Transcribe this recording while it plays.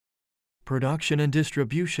Production and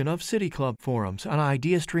distribution of City Club forums on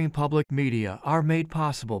IdeaStream Public Media are made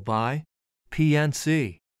possible by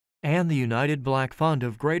PNC and the United Black Fund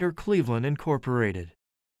of Greater Cleveland, Incorporated.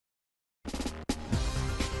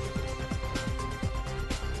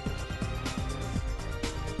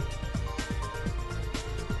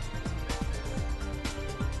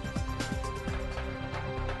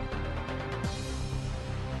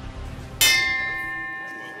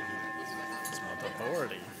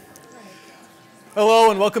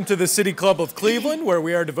 Hello and welcome to the City Club of Cleveland, where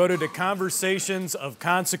we are devoted to conversations of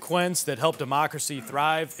consequence that help democracy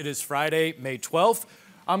thrive. It is Friday, May 12th.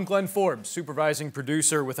 I'm Glenn Forbes, supervising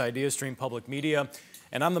producer with IdeaStream Public Media,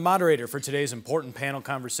 and I'm the moderator for today's important panel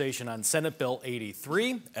conversation on Senate Bill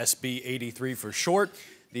 83, SB 83 for short,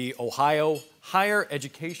 the Ohio Higher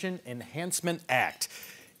Education Enhancement Act.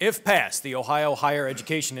 If passed, the Ohio Higher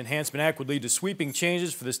Education Enhancement Act would lead to sweeping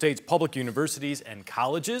changes for the state's public universities and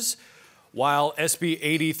colleges. While SB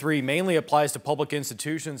 83 mainly applies to public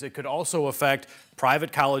institutions, it could also affect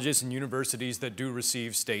private colleges and universities that do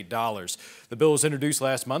receive state dollars. The bill was introduced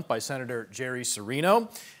last month by Senator Jerry Cirino,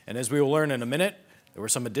 and as we will learn in a minute, there were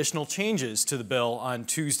some additional changes to the bill on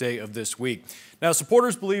Tuesday of this week. Now,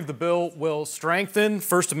 supporters believe the bill will strengthen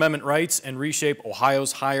First Amendment rights and reshape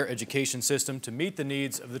Ohio's higher education system to meet the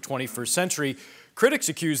needs of the 21st century. Critics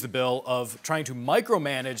accuse the bill of trying to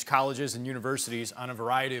micromanage colleges and universities on a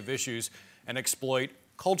variety of issues and exploit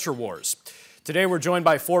culture wars. Today we're joined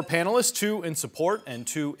by four panelists, two in support and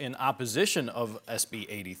two in opposition of SB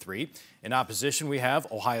 83. In opposition we have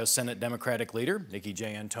Ohio Senate Democratic leader Nikki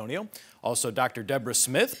J. Antonio, also Dr. Deborah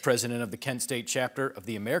Smith, president of the Kent State chapter of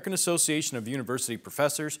the American Association of University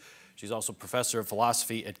Professors. She's also professor of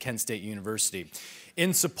philosophy at Kent State University.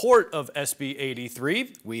 In support of SB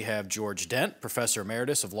 83, we have George Dent, professor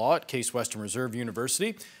emeritus of law at Case Western Reserve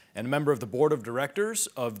University, and a member of the board of directors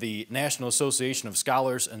of the National Association of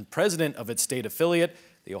Scholars and president of its state affiliate,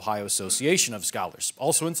 the Ohio Association of Scholars.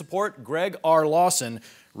 Also in support, Greg R. Lawson,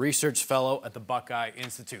 research fellow at the Buckeye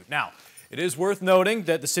Institute. Now, it is worth noting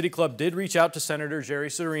that the City Club did reach out to Senator Jerry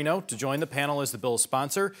Cirino to join the panel as the bill's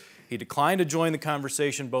sponsor. He declined to join the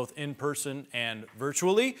conversation both in person and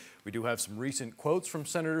virtually. We do have some recent quotes from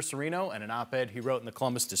Senator Cirino and an op-ed he wrote in the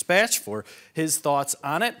Columbus Dispatch for his thoughts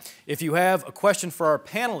on it. If you have a question for our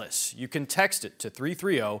panelists, you can text it to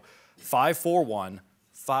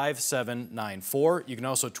 330-541-5794. You can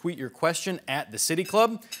also tweet your question at the City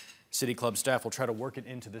Club. City Club staff will try to work it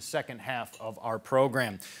into the second half of our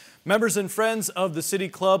program. Members and friends of the City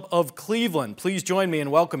Club of Cleveland, please join me in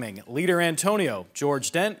welcoming Leader Antonio,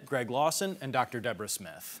 George Dent, Greg Lawson, and Dr. Deborah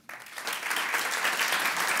Smith.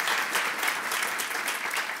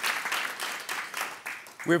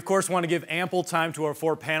 We, of course, want to give ample time to our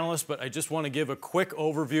four panelists, but I just want to give a quick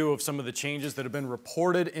overview of some of the changes that have been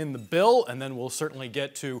reported in the bill, and then we'll certainly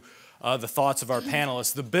get to the thoughts of our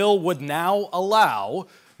panelists. The bill would now allow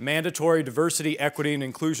mandatory diversity, equity, and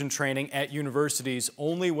inclusion training at universities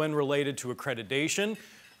only when related to accreditation.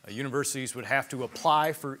 Universities would have to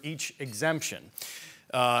apply for each exemption.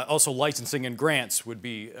 Also, licensing and grants would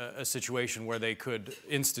be a situation where they could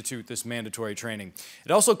institute this mandatory training.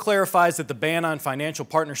 It also clarifies that the ban on financial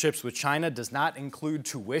partnerships with China does not include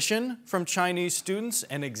tuition from Chinese students,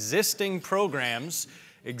 and existing programs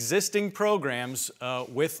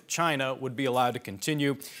with China would be allowed to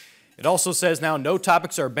continue. It also says now no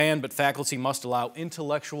topics are banned, but faculty must allow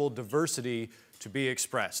intellectual diversity to be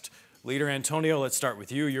expressed. Leader Antonio, let's start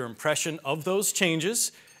with you. Your impression of those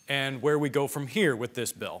changes and where we go from here with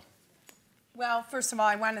this bill. Well, first of all,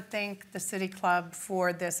 I want to thank the City Club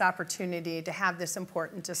for this opportunity to have this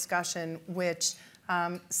important discussion, which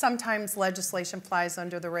sometimes legislation flies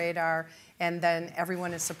under the radar and then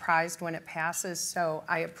everyone is surprised when it passes. So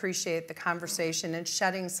I appreciate the conversation and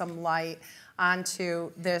shedding some light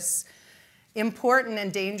onto this important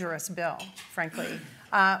and dangerous bill, frankly.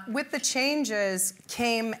 With the changes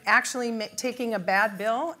came actually taking a bad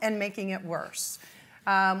bill and making it worse.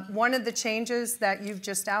 One of the changes that you've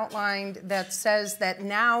just outlined that says that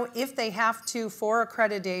now if they have to, for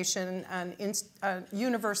accreditation, a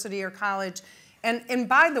university or college, and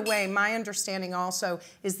by the way, my understanding also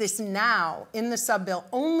is this now in the sub-bill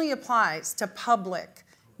only applies to public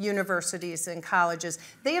universities and colleges.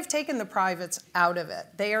 They have taken the privates out of it.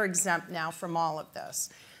 They are exempt now from all of this.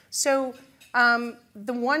 So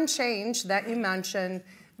the one change that you mentioned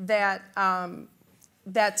that,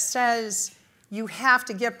 that says you have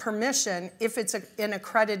to get permission if it's an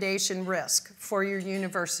accreditation risk for your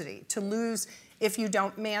university to lose if you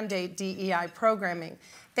don't mandate DEI programming.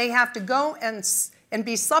 They have to go and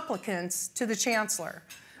be supplicants to the chancellor.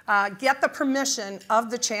 Get the permission of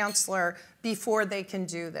the chancellor before they can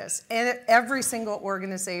do this. And every single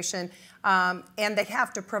organization, and they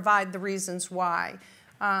have to provide the reasons why.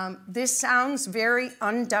 This sounds very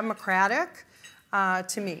undemocratic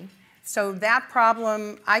to me. So that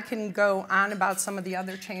problem, I can go on about some of the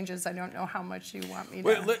other changes. I don't know how much you want me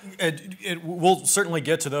to. We'll certainly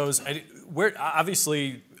get to those.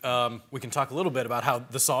 Obviously, we can talk a little bit about how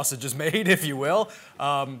the sausage is made, if you will.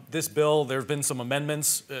 This bill, there have been some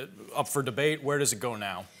amendments up for debate. Where does it go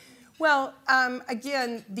now? Well,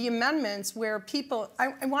 again, the amendments where people,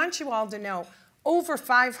 I want you all to know, over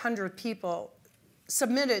 500 people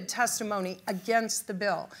submitted testimony against the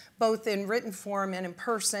bill, both in written form and in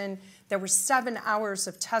person. There were 7 hours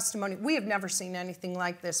of testimony. We have never seen anything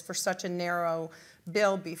like this for such a narrow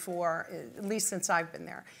bill before, at least since I've been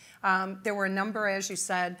there. There were a number, as you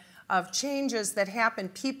said, of changes that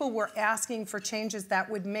happened. People were asking for changes that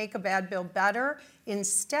would make a bad bill better.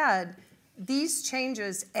 Instead, these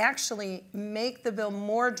changes actually make the bill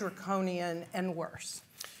more draconian and worse.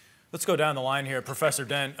 Let's go down the line here. Professor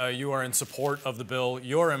Dent, you are in support of the bill.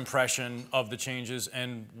 Your impression of the changes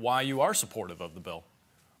and why you are supportive of the bill?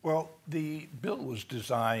 Well, the bill was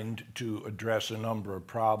designed to address a number of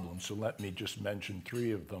problems, so let me just mention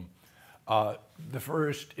 3 of them. The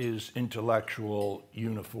first is intellectual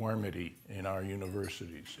uniformity in our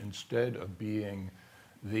universities. Instead of being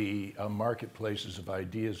the marketplaces of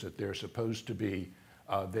ideas that they're supposed to be,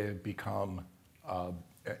 they have become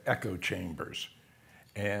echo chambers.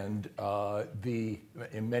 And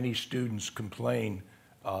many students complain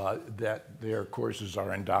that their courses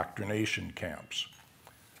are indoctrination camps.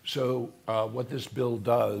 So what this bill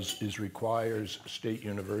does is requires state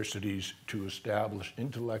universities to establish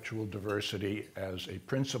intellectual diversity as a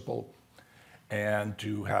principle and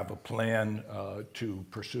to have a plan to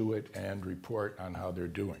pursue it and report on how they're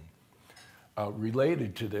doing.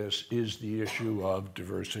 Related to this is the issue of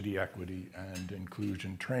diversity, equity, and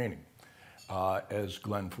inclusion training. As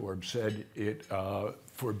Glenn Forbes said, it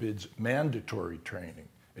forbids mandatory training.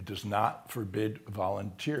 It does not forbid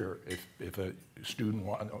volunteer. If a student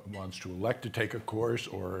wants to elect to take a course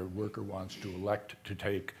or a worker wants to elect to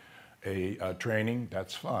take a training,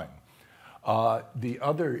 that's fine. The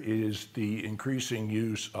other is the increasing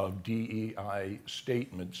use of DEI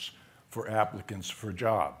statements for applicants for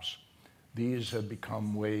jobs. These have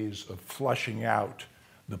become ways of flushing out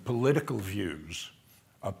the political views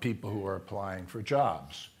of people who are applying for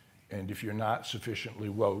jobs. And if you're not sufficiently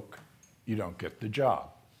woke, you don't get the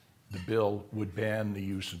job. The bill would ban the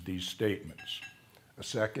use of these statements. A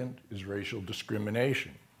second is racial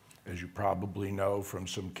discrimination. As you probably know from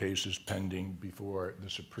some cases pending before the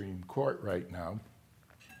Supreme Court right now,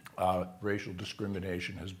 racial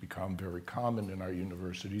discrimination has become very common in our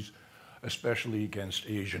universities, especially against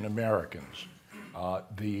Asian Americans.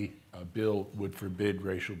 The bill would forbid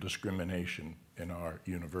racial discrimination in our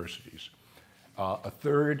universities. A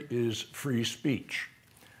third is free speech.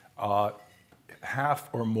 Half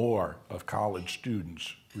or more of college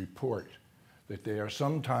students report that they are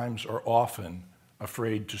sometimes or often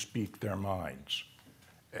afraid to speak their minds.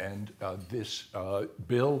 And this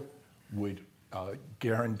bill would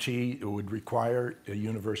guarantee, it would require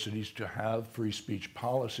universities to have free speech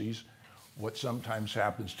policies. What sometimes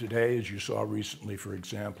happens today, as you saw recently, for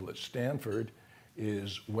example, at Stanford,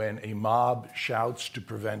 is when a mob shouts to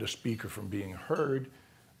prevent a speaker from being heard,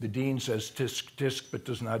 the dean says tisk, tisk, but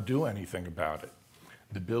does not do anything about it.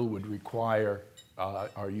 The bill would require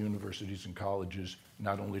our universities and colleges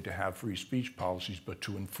not only to have free speech policies, but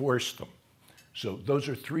to enforce them. So those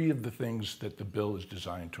are 3 of the things that the bill is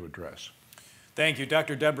designed to address. Thank you.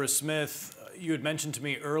 Dr. Deborah Smith, you had mentioned to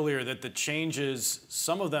me earlier that the changes,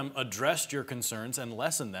 some of them addressed your concerns and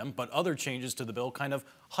lessened them, but other changes to the bill kind of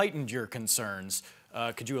heightened your concerns.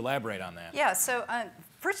 Could you elaborate on that? Yeah, so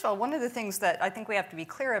first of all, one of the things that I think we have to be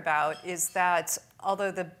clear about is that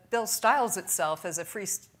although the bill styles itself as a free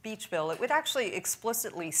speech bill, it would actually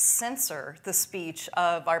explicitly censor the speech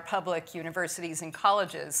of our public universities and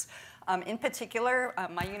colleges. In particular,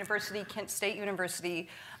 my university, Kent State University,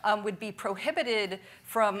 would be prohibited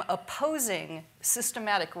from opposing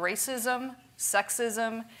systematic racism,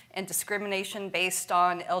 sexism, and discrimination based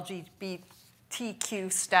on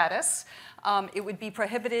LGBTQ status. It would be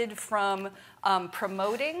prohibited from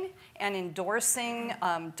promoting and endorsing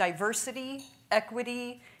diversity,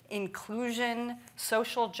 equity, inclusion,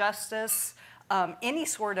 social justice, any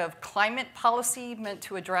sort of climate policy meant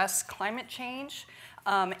to address climate change,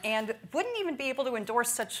 and wouldn't even be able to endorse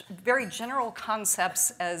such very general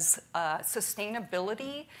concepts as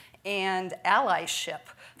sustainability and allyship.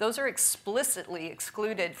 Those are explicitly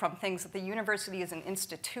excluded from things that the university as an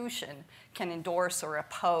institution can endorse or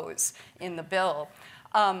oppose in the bill.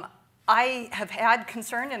 I have had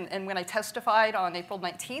concern, and when I testified on April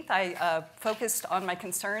 19th, I focused on my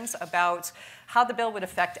concerns about how the bill would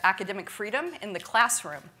affect academic freedom in the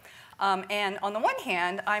classroom. And on the one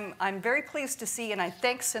hand, I'm very pleased to see, and I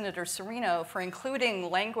thank Senator Cirino for including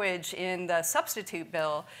language in the substitute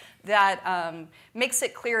bill that makes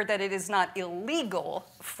it clear that it is not illegal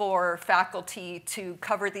for faculty to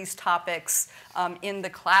cover these topics in the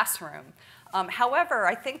classroom. However,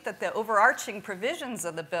 I think that the overarching provisions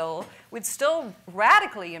of the bill would still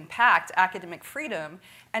radically impact academic freedom.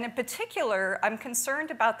 And in particular, I'm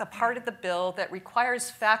concerned about the part of the bill that requires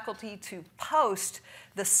faculty to post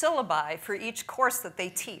the syllabi for each course that they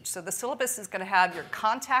teach. So the syllabus is going to have your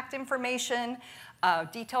contact information,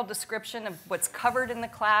 detailed description of what's covered in the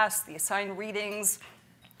class, the assigned readings,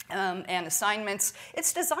 and assignments.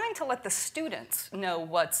 It's designed to let the students know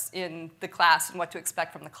what's in the class and what to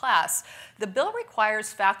expect from the class. The bill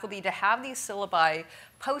requires faculty to have these syllabi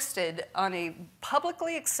posted on a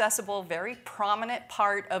publicly accessible, very prominent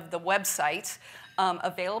part of the website,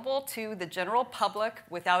 available to the general public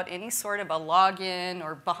without any sort of a login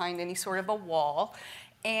or behind any sort of a wall.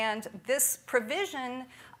 And this provision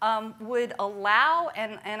would allow,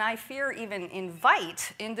 and I fear even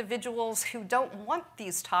invite, individuals who don't want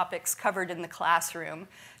these topics covered in the classroom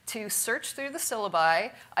to search through the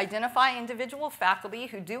syllabi, identify individual faculty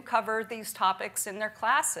who do cover these topics in their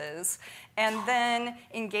classes, and then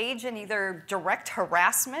engage in either direct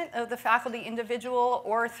harassment of the faculty individual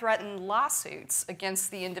or threaten lawsuits against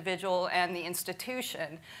the individual and the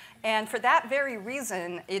institution. And for that very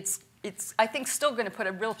reason, it's I think, still going to put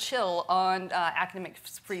a real chill on academic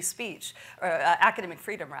free speech, or academic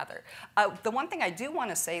freedom, rather. The one thing I do want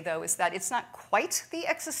to say, though, is that it's not quite the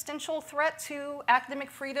existential threat to academic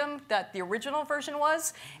freedom that the original version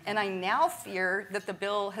was, and I now fear that the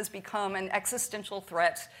bill has become an existential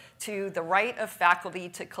threat to the right of faculty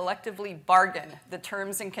to collectively bargain the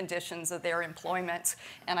terms and conditions of their employment,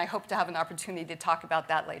 and I hope to have an opportunity to talk about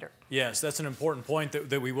that later. Yes, that's an important point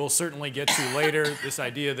that we will certainly get to later, this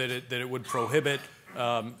idea that it would prohibit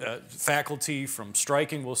faculty from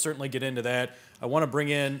striking. We'll certainly get into that. I want to bring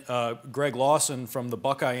in Greg Lawson from the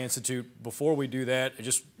Buckeye Institute. Before we do that, I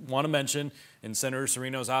just want to mention in Senator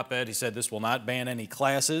Cirino's op-ed, he said this will not ban any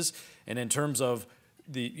classes, and in terms of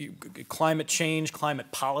the climate change,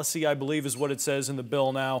 climate policy, I believe is what it says in the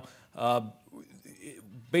bill now.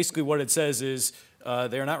 Basically what it says is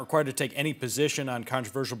they are not required to take any position on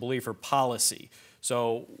controversial belief or policy.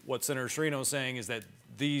 So what Senator Cirino is saying is that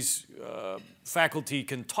these faculty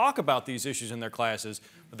can talk about these issues in their classes,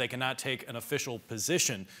 but they cannot take an official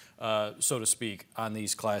position, so to speak, on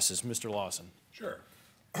these classes. Mr. Lawson. Sure.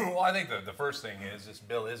 Well, I think the first thing is this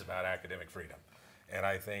bill is about academic freedom. And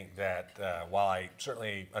I think that while I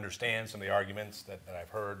certainly understand some of the arguments that I've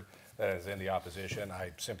heard that is in the opposition,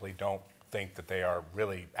 I simply don't think that they are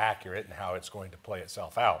really accurate in how it's going to play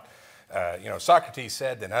itself out. You know, Socrates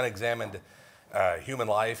said that unexamined human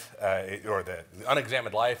life, or the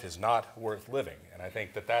unexamined life is not worth living. And I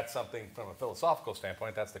think that that's something from a philosophical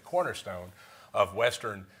standpoint, that's the cornerstone of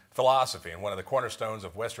Western philosophy and one of the cornerstones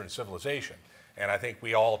of Western civilization. And I think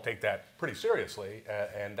we all take that pretty seriously,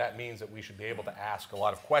 and that means that we should be able to ask a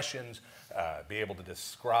lot of questions, be able to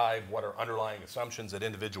describe what are underlying assumptions that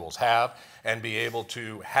individuals have, and be able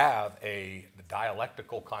to have a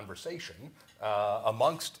dialectical conversation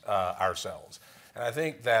amongst ourselves. And I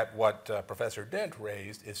think that what Professor Dent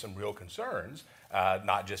raised is some real concerns,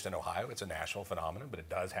 not just in Ohio, it's a national phenomenon, but it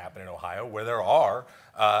does happen in Ohio, where there are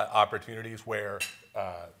opportunities where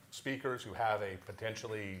speakers who have a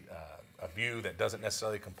potentially a view that doesn't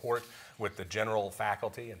necessarily comport with the general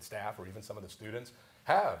faculty and staff or even some of the students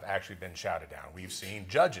have actually been shouted down. We've seen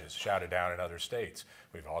judges shouted down in other states.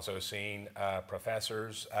 We've also seen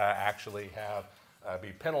professors actually be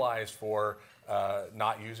penalized for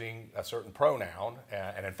not using a certain pronoun,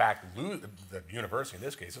 and in fact, the university, in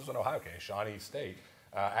this case, this was an Ohio case, Shawnee State,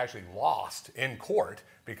 actually lost in court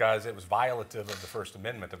because it was violative of the First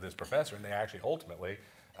Amendment of this professor, and they actually ultimately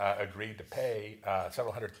agreed to pay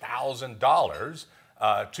several $100,000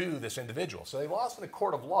 to this individual. So they lost in a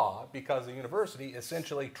court of law because the university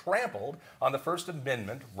essentially trampled on the First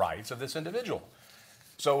Amendment rights of this individual.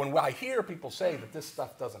 So when I hear people say that this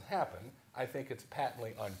stuff doesn't happen, I think it's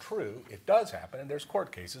patently untrue. It does happen, and there's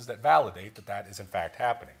court cases that validate that that is in fact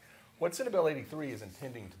happening. What Senate Bill 83 is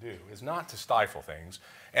intending to do is not to stifle things,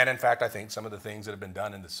 and in fact I think some of the things that have been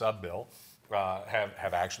done in the sub-bill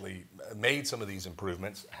have actually made some of these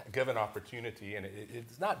improvements, given opportunity, and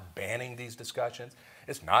it's not banning these discussions,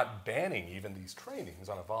 it's not banning even these trainings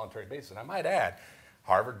on a voluntary basis. And I might add,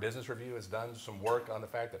 Harvard Business Review has done some work on the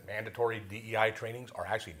fact that mandatory DEI trainings are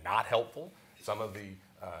actually not helpful. Some of the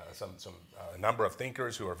a number of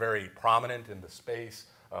thinkers who are very prominent in the space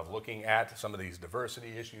of looking at some of these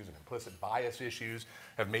diversity issues and implicit bias issues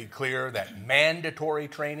have made clear that mandatory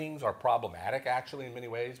trainings are problematic actually in many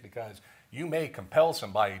ways, because you may compel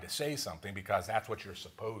somebody to say something because that's what you're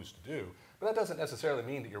supposed to do, but that doesn't necessarily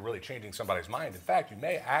mean that you're really changing somebody's mind. In fact, you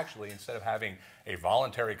may actually, instead of having a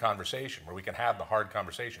voluntary conversation where we can have the hard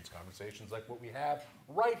conversations like what we have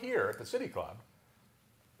right here at the City Club,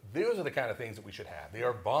 those are the kind of things that we should have. They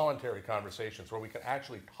are voluntary conversations where we can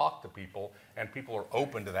actually talk to people and people are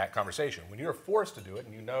open to that conversation. When you're forced to do it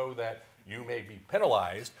and you know that you may be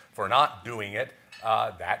penalized for not doing it,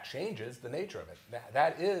 that changes the nature of it.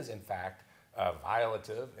 That is, in fact,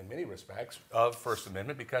 violative in many respects of First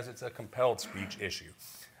Amendment because it's a compelled speech issue.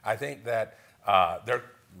 I think that there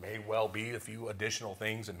may well be a few additional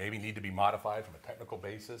things that maybe need to be modified from a technical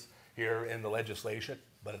basis here in the legislation,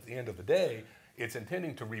 but at the end of the day, it's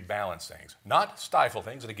intending to rebalance things, not stifle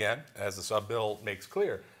things. And again, as the sub-bill makes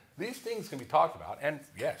clear, these things can be talked about, and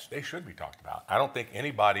yes, they should be talked about. I don't think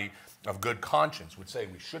anybody of good conscience would say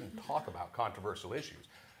we shouldn't talk about controversial issues.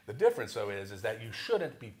 The difference, though, is that you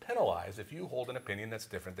shouldn't be penalized if you hold an opinion that's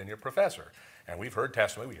different than your professor. And we've heard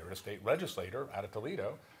testimony. We heard a state legislator out of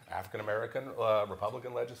Toledo, African-American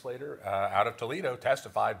Republican legislator out of Toledo,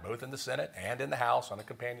 testified both in the Senate and in the House on a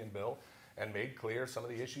companion bill and made clear some of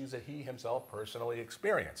the issues that he himself personally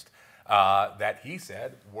experienced that he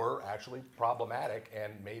said were actually problematic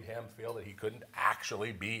and made him feel that he couldn't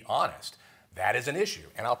actually be honest. That is an issue.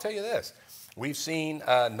 And I'll tell you this. We've seen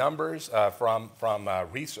numbers from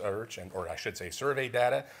research, or I should say survey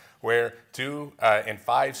data, where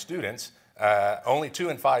only 2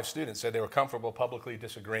 in 5 students said they were comfortable publicly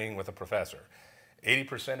disagreeing with a professor.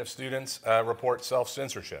 80% of students report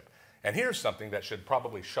self-censorship. And here's something that should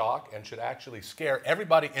probably shock and should actually scare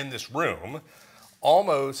everybody in this room.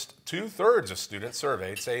 Almost 2/3 of students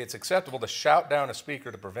surveyed say it's acceptable to shout down a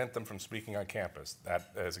speaker to prevent them from speaking on campus. That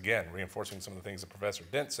is, again, reinforcing some of the things that Professor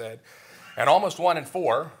Dent said. And almost 1 in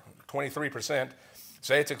 4, 23%,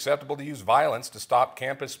 say it's acceptable to use violence to stop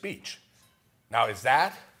campus speech. Now, is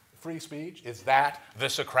that free speech? Is that the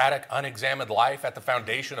Socratic unexamined life at the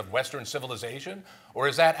foundation of Western civilization? Or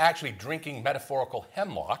is that actually drinking metaphorical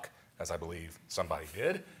hemlock, as I believe somebody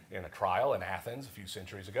did in a trial in Athens a few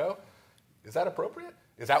centuries ago? Is that appropriate?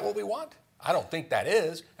 Is that what we want? I don't think that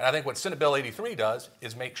is. And I think what Senate Bill 83 does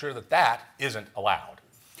is make sure that that isn't allowed.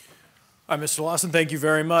 All right, Mr. Lawson, thank you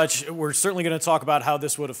very much. We're certainly going to talk about how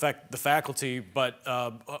this would affect the faculty, but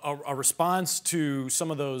a response to some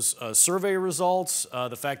of those survey results,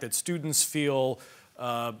 the fact that students feel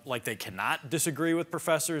like they cannot disagree with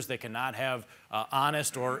professors, they cannot have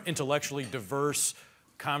honest or intellectually diverse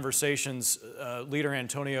conversations. Leader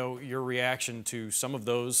Antonio, your reaction to some of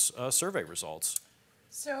those survey results?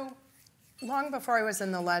 So, long before I was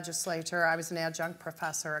in the legislature, I was an adjunct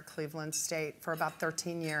professor at Cleveland State for about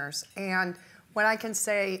 13 years. And what I can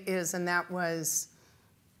say is, and that was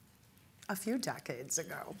a few decades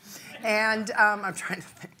ago, and I'm trying to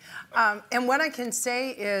think. And what I can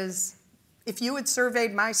say is, if you had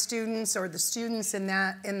surveyed my students or the students in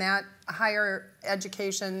that higher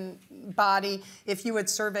education body, if you had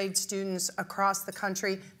surveyed students across the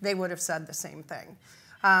country, they would have said the same thing.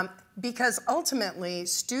 Because ultimately,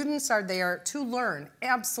 students are there to learn,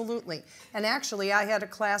 absolutely. And actually, I had a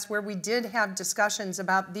class where we did have discussions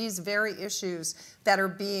about these very issues that are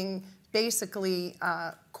being basically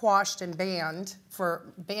quashed and banned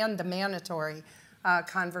the mandatory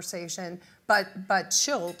conversation, but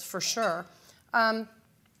chilled for sure.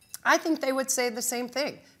 I think they would say the same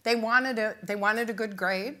thing. They wanted a good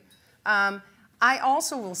grade. I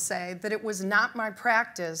also will say that it was not my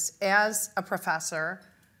practice as a professor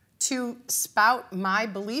to spout my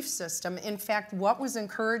belief system. In fact, what was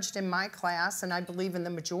encouraged in my class, and I believe in the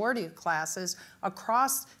majority of classes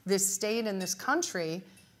across this state and this country,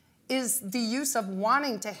 is the use of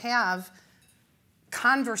wanting to have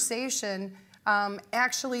conversation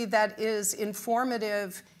actually that is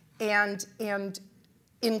informative and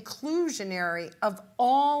inclusionary of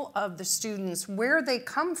all of the students, where they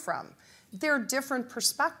come from, their different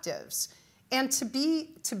perspectives, and to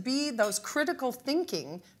be those critical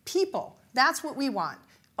thinking people. That's what we want,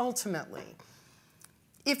 ultimately.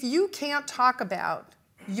 If you can't talk about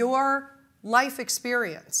your life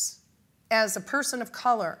experience as a person of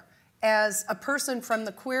color, as a person from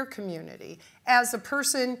the queer community, as a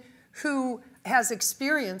person who has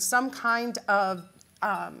experienced some kind of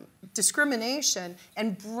discrimination,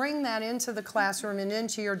 and bring that into the classroom and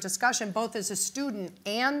into your discussion, both as a student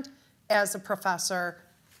and as a professor,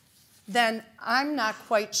 then I'm not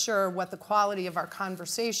quite sure what the quality of our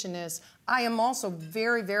conversation is. I am also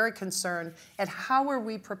very, very concerned at how are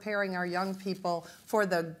we preparing our young people for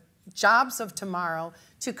the jobs of tomorrow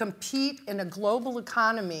to compete in a global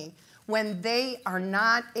economy when they are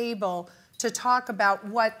not able to talk about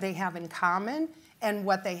what they have in common and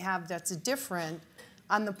what they have that's different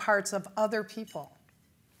on the parts of other people.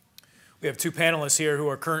 We have two panelists here who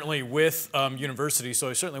are currently with universities, so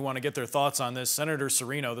I certainly want to get their thoughts on this. Senator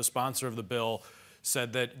Cirino, the sponsor of the bill,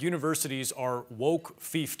 said that universities are woke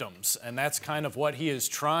fiefdoms, and that's kind of what he is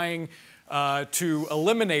trying to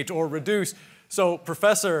eliminate or reduce. So,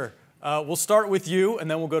 Professor, we'll start with you,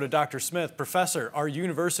 and then we'll go to Dr. Smith. Professor, are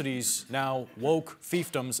universities now woke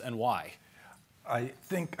fiefdoms, and why? I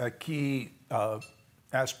think a key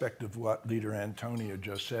aspect of what Leader Antonia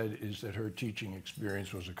just said is that her teaching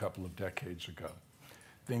experience was a couple of decades ago.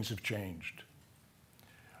 Things have changed.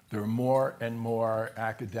 There are more and more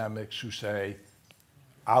academics who say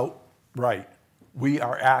outright, we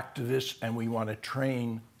are activists and we want to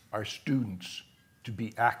train our students to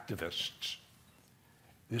be activists.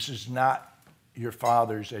 This is not your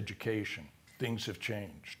father's education. Things have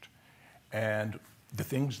changed. And the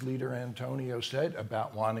things Leader Antonio said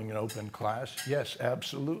about wanting an open class, yes,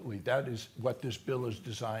 absolutely. That is what this bill is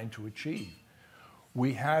designed to achieve.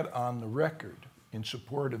 We had on the record in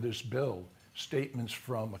support of this bill statements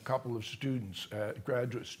from a couple of students,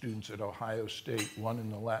 graduate students at Ohio State, one in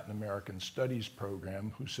the Latin American Studies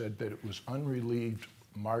program, who said that it was unrelieved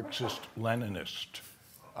Marxist-Leninist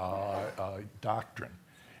doctrine,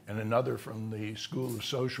 and another from the School of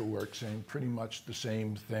Social Work saying pretty much the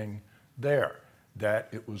same thing there, that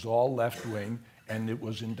it was all left-wing and it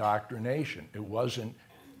was indoctrination. It wasn't,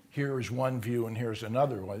 here is one view and here's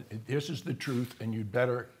another one. This is the truth and you'd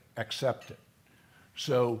better accept it.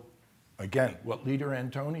 So, again, what Leader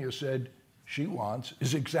Antonia said she wants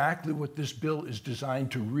is exactly what this bill is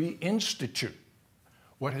designed to reinstitute,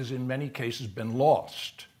 what has in many cases been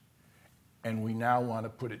lost. And we now want to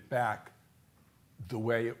put it back the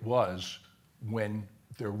way it was when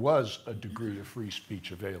there was a degree of free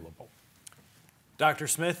speech available. Dr.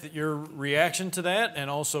 Smith, your reaction to that, and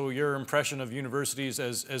also your impression of universities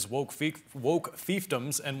as woke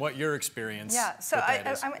fiefdoms, and what your experience Yeah, so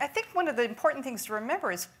I think one of the important things to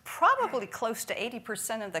remember is probably close to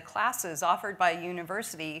 80% of the classes offered by a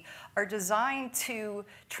university are designed to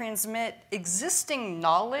transmit existing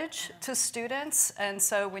knowledge to students. And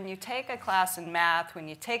so when you take a class in math, when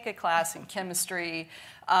you take a class in chemistry,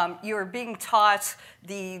 you are being taught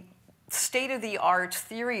the state-of-the-art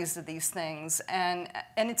theories of these things, and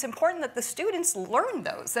it's important that the students learn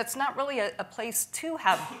those. That's not really a place to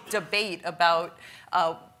have debate about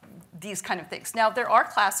these kind of things. Now, there are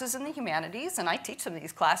classes in the humanities, and I teach some of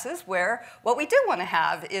these classes, where what we do want to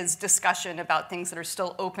have is discussion about things that are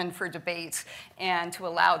still open for debate and to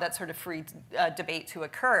allow that sort of free debate to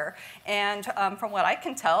occur. And from what I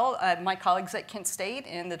can tell, my colleagues at Kent State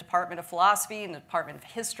in the Department of Philosophy, in the Department of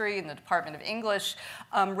History, in the Department of English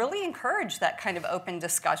really encourage that kind of open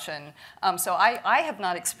discussion. So I have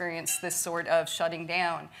not experienced this sort of shutting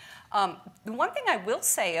down. The one thing I will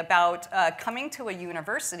say about coming to a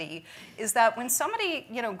university is that when somebody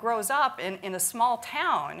grows up in a small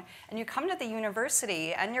town and you come to the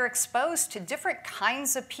university and you're exposed to different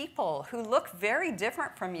kinds of people who look very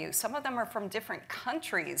different from you. Some of them are from different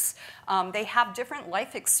countries. They have different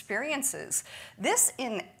life experiences. This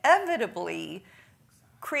inevitably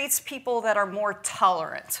creates people that are more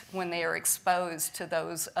tolerant when they are exposed to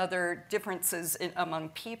those other differences among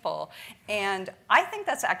people. And I think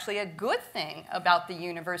that's actually a good thing about the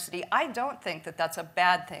university. I don't think that that's a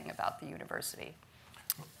bad thing about the university.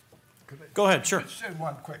 Go ahead, sure. Just say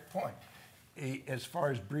one quick point. As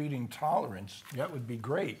far as breeding tolerance, that would be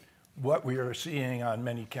great. What we are seeing on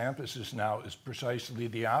many campuses now is precisely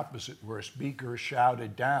the opposite, where a speaker is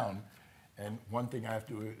shouted down. And one thing I have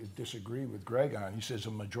to disagree with Greg on, he says a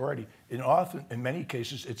majority. In many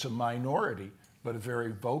cases, it's a minority, but a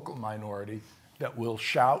very vocal minority that will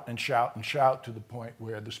shout and shout and shout to the point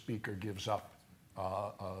where the speaker gives up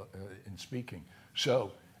in speaking.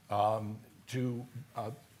 So to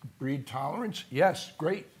breed tolerance, yes,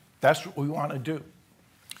 great. That's what we want to do.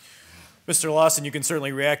 Mr. Lawson, you can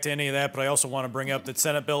certainly react to any of that, but I also want to bring up that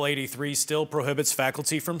Senate Bill 83 still prohibits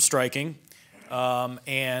faculty from striking.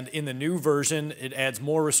 And in the new version, it adds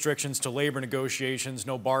more restrictions to labor negotiations,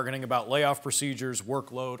 no bargaining about layoff procedures,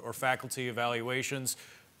 workload, or faculty evaluations.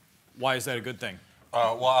 Why is that a good thing?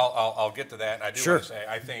 Well, I'll get to that. I do Sure. want to say,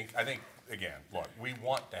 I think, again, look, we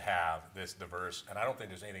want to have this diverse, and I don't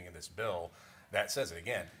think there's anything in this bill that says it.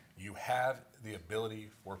 Again, you have the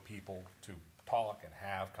ability for people to talk and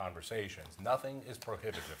have conversations. Nothing is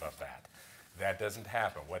prohibitive of that. That doesn't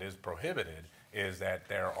happen. What is prohibited is that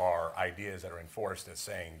there are ideas that are enforced as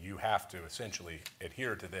saying you have to essentially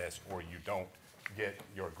adhere to this or you don't get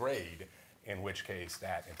your grade, in which case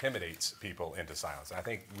that intimidates people into silence. And I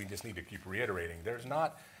think we just need to keep reiterating there's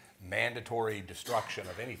not mandatory destruction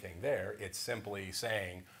of anything there. It's simply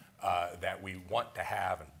saying that we want to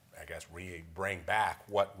have, and I guess bring back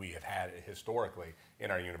what we have had historically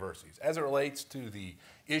in our universities. As it relates to the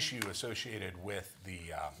issue associated with the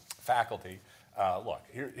faculty, look,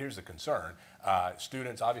 here's the concern.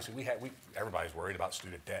 Students, obviously, everybody's worried about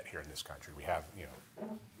student debt here in this country. We have,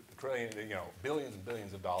 billions and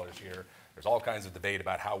billions of dollars here. There's all kinds of debate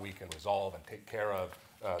about how we can resolve and take care of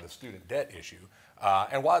the student debt issue.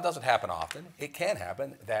 And while it doesn't happen often, it can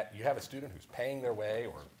happen that you have a student who's paying their way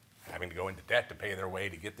or having to go into debt to pay their way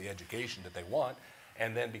to get the education that they want,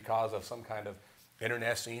 and then because of some kind of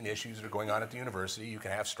internecine issues that are going on at the university, you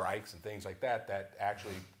can have strikes and things like that that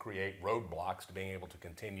actually create roadblocks to being able to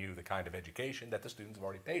continue the kind of education that the students have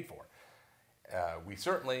already paid for. We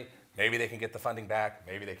certainly, maybe they can get the funding back,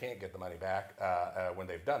 maybe they can't get the money back when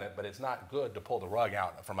they've done it, but it's not good to pull the rug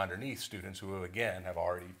out from underneath students who, again, have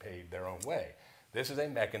already paid their own way. This is a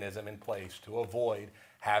mechanism in place to avoid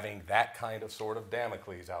having that kind of sort of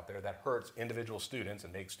Damocles out there that hurts individual students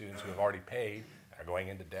and makes students who have already paid, are going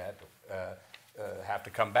into debt, have to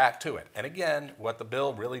come back to it. And again, what the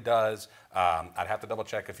bill really does, I'd have to double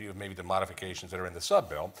check a few of maybe the modifications that are in the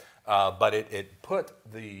sub-bill, but it put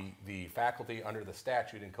the faculty under the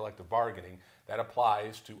statute in collective bargaining that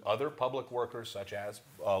applies to other public workers such as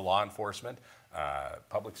law enforcement,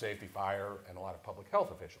 public safety, fire, and a lot of public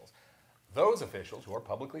health officials. Those officials who are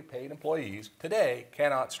publicly paid employees today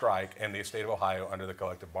cannot strike in the state of Ohio under the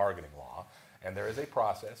collective bargaining law. And there is a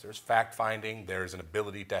process, there's fact-finding, there's an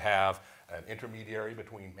ability to have an intermediary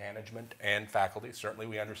between management and faculty. Certainly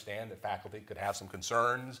we understand that faculty could have some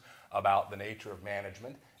concerns about the nature of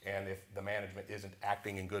management, and if the management isn't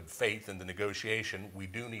acting in good faith in the negotiation, we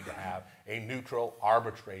do need to have a neutral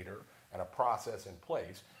arbitrator and a process in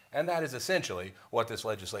place. And that is essentially what this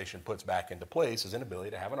legislation puts back into place, is an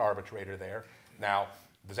ability to have an arbitrator there. Now,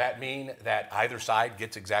 does that mean that either side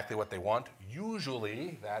gets exactly what they want?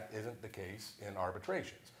 Usually, that isn't the case in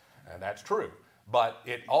arbitrations, and that's true. But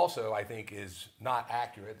it also, I think, is not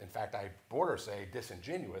accurate. In fact, I border say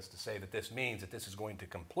disingenuous to say that this means that this is going to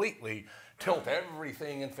completely tilt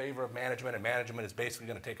everything in favor of management, and management is basically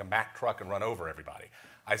going to take a Mack truck and run over everybody.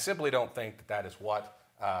 I simply don't think that that is what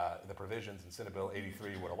the provisions in Senate Bill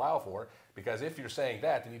 83 would allow for, because if you're saying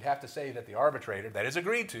that, then you'd have to say that the arbitrator that is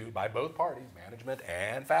agreed to by both parties, management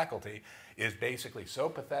and faculty, is basically so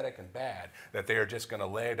pathetic and bad that they are just going to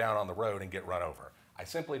lay down on the road and get run over. I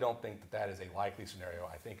simply don't think that that is a likely scenario.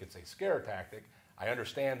 I think it's a scare tactic. I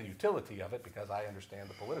understand the utility of it because I understand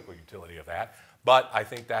the political utility of that, but I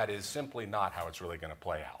think that is simply not how it's really going to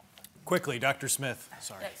play out. Quickly, Dr. Smith,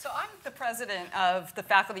 sorry. So I'm the president of the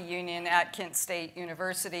faculty union at Kent State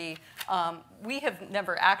University. We have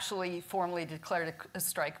never actually formally declared a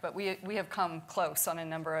strike, but we have come close on a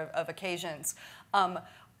number of occasions.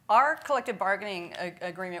 Our collective bargaining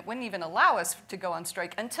agreement wouldn't even allow us to go on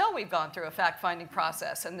strike until we've gone through a fact-finding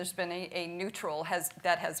process, and there's been a neutral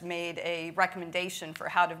that has made a recommendation for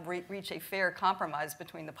how to reach a fair compromise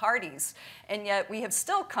between the parties. And yet we have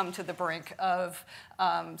still come to the brink of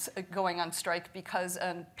going on strike because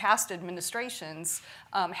past administrations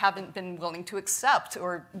haven't been willing to accept,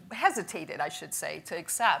 or hesitated, I should say, to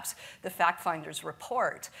accept the fact-finder's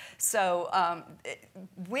report. So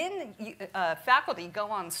when faculty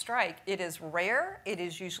go on strike, it is rare, it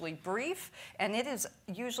is usually brief, and it is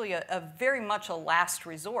usually a very much a last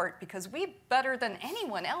resort, because we better than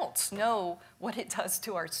anyone else know what it does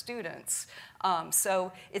to our students.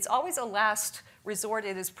 So it's always a last resort.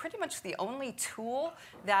 It is pretty much the only tool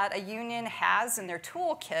that a union has in their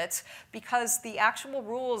toolkit, because the actual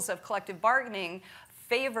rules of collective bargaining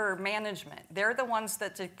favor management. They're the ones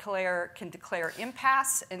that can declare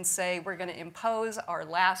impasse and say we're going to impose our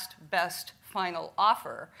last best final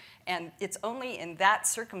offer. And it's only in that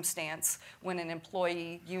circumstance when an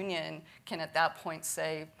employee union can at that point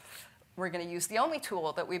say, we're going to use the only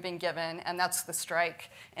tool that we've been given, and that's the strike.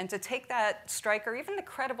 And to take that strike, or even the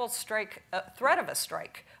credible strike, threat of a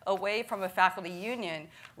strike, away from a faculty union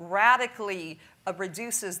radically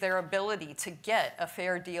reduces their ability to get a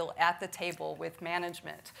fair deal at the table with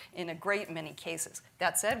management in a great many cases.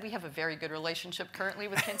 That said, we have a very good relationship currently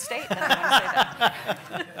with Kent State, and I want to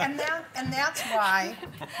say that. And that's why,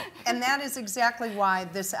 and that is exactly why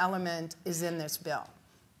this element is in this bill,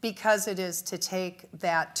 because it is to take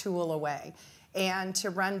that tool away and to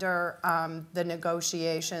render the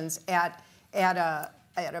negotiations at a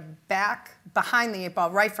behind the eight ball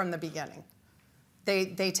right from the beginning.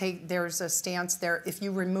 there's a stance there if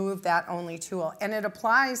you remove that only tool. And it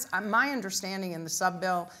applies, my understanding in the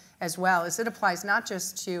sub-bill as well, is it applies not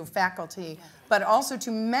just to faculty, but also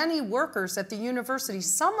to many workers at the university,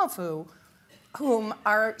 some of whom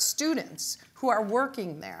are students who are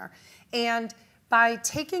working there. And by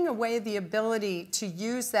taking away the ability to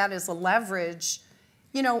use that as a leverage,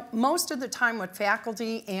 you know, most of the time what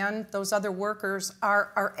faculty and those other workers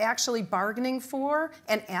are actually bargaining for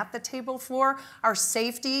and at the table for are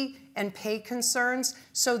safety and pay concerns.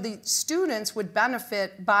 So the students would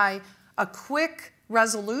benefit by a quick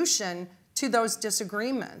resolution to those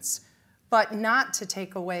disagreements, but not to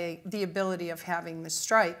take away the ability of having the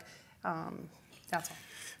strike. That's all.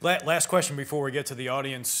 Last question before we get to the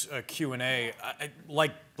audience Q&A.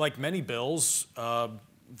 Like many bills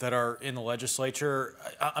that are in the legislature,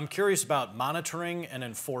 I'm curious about monitoring and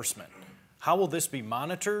enforcement. How will this be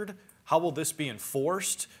monitored? How will this be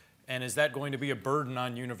enforced? And is that going to be a burden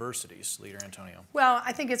on universities, Leader Antonio? Well,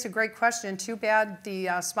 I think it's a great question. Too bad the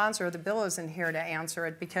sponsor of the bill isn't here to answer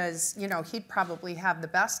it, because, you know, he'd probably have the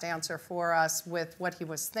best answer for us with what he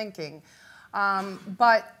was thinking.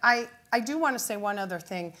 But I do want to say one other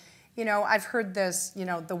thing. You know, I've heard this, you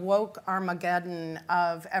know, the woke Armageddon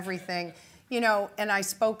of everything. You know, and I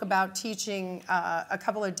spoke about teaching a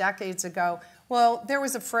couple of decades ago. Well, there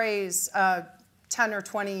was a phrase 10 or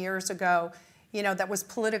 20 years ago, you know, that was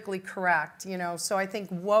politically correct, you know. So I think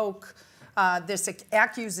woke, this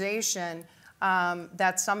accusation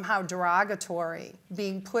that's somehow derogatory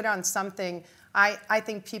being put on something, I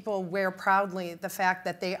think people wear proudly the fact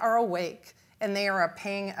that they are awake and they are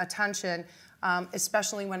paying attention,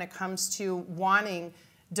 especially when it comes to wanting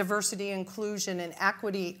diversity, inclusion, and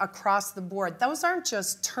equity across the board. Those aren't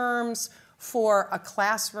just terms for a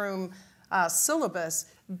classroom syllabus.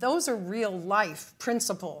 Those are real life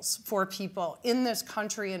principles for people in this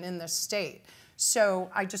country and in this state. So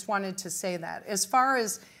I just wanted to say that. As far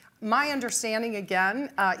as my understanding, again,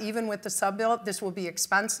 even with the sub-bill, this will be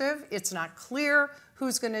expensive. It's not clear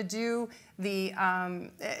who's going to do the,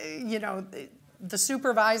 you know, the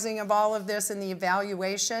supervising of all of this and the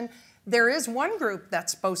evaluation. There is one group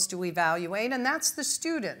that's supposed to evaluate, and that's the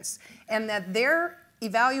students, and that their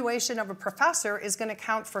evaluation of a professor is going to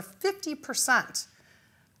count for 50%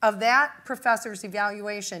 of that professor's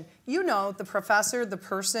evaluation. You know, the professor, the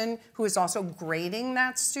person who is also grading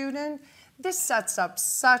that student, this sets up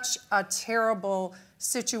such a terrible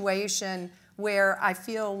situation where I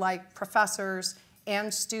feel like professors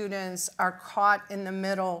and students are caught in the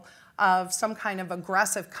middle of some kind of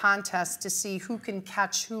aggressive contest to see who can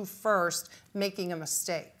catch who first making a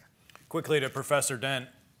mistake. Quickly to Professor Dent,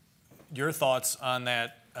 your thoughts on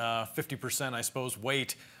that 50%, I suppose,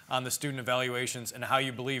 weight on the student evaluations and how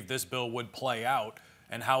you believe this bill would play out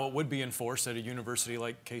and how it would be enforced at a university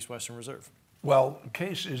like Case Western Reserve. Well,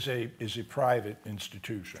 Case is a private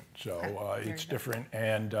institution, so it's different,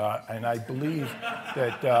 and I believe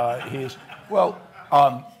that he's, well,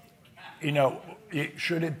 you know,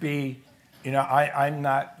 should it be, you know, I'm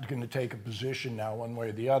not going to take a position now one way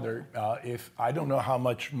or the other. If I don't know how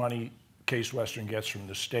much money Case Western gets from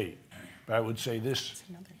the state, but I would say this,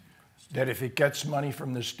 that if it gets money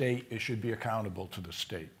from the state, it should be accountable to the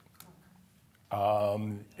state.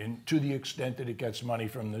 And to the extent that it gets money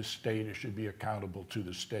from the state, it should be accountable to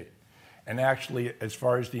the state. And actually, as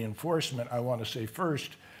far as the enforcement, I want to say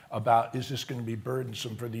first about, is this going to be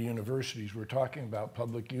burdensome for the universities? We're talking about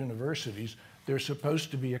public universities. They're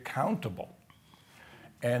supposed to be accountable.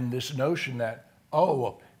 And this notion that,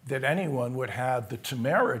 oh, that anyone would have the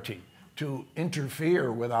temerity to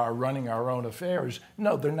interfere with our running our own affairs.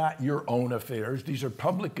 No, they're not your own affairs. These are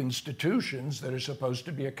public institutions that are supposed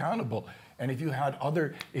to be accountable. And if you had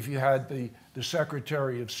the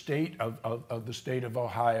Secretary of State of the state of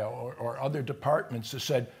Ohio or other departments that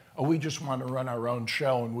said, oh, we just want to run our own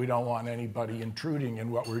show and we don't want anybody intruding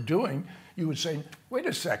in what we're doing, you would say, wait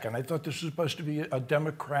a second, I thought this was supposed to be a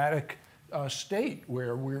democratic state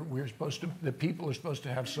where we're supposed to, the people are supposed to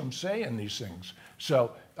have some say in these things.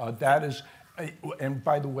 So that is, and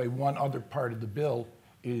by the way, one other part of the bill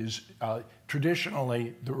is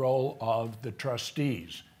traditionally the role of the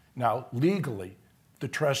trustees. Now, legally, the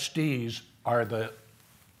trustees are the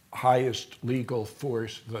highest legal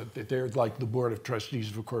force. They're like the board of trustees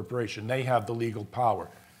of a corporation. They have the legal power.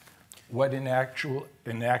 What in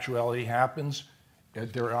actuality happens,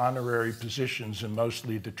 they're honorary positions, and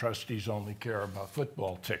mostly the trustees only care about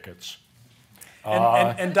football tickets.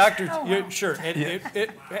 And Dr. Sure,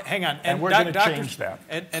 hang on. And we're going to change that.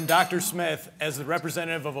 And Dr. Smith, as the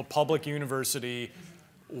representative of a public university,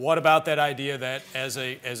 what about that idea that as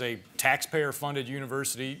a taxpayer-funded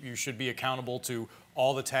university, you should be accountable to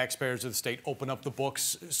all the taxpayers of the state open up the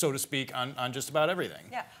books, so to speak, on just about everything.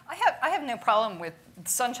 Yeah, I have no problem with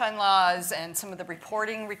sunshine laws and some of the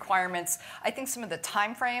reporting requirements. I think some of the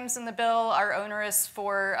timeframes in the bill are onerous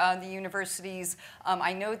for the universities.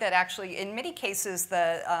 I know that actually in many cases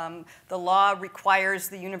the law requires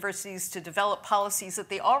the universities to develop policies that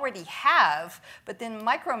they already have, but then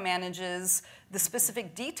micromanages the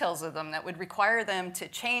specific details of them that would require them to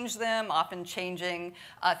change them, often changing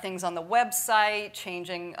things on the website,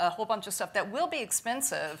 changing a whole bunch of stuff that will be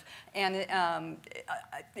expensive, and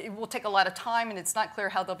it will take a lot of time, and it's not clear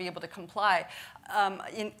how they'll be able to comply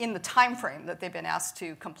in the time frame that they've been asked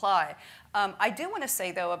to comply. I do want to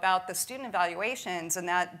say, though, about the student evaluations and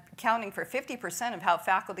that accounting for 50% of how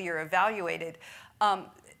faculty are evaluated.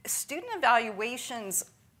 Student evaluations,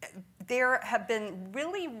 there have been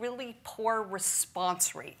really, really poor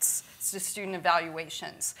response rates to student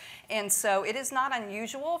evaluations. And so it is not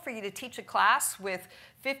unusual for you to teach a class with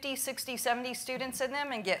 50, 60, 70 students in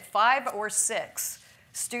them and get 5 or 6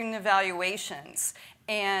 student evaluations.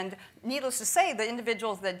 And needless to say, the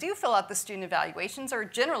individuals that do fill out the student evaluations are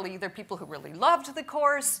generally either people who really loved the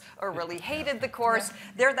course or really hated the course.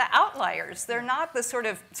 They're the outliers. They're not the sort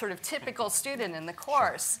of typical student in the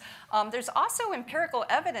course. There's also empirical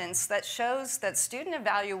evidence that shows that student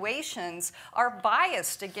evaluations are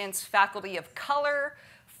biased against faculty of color,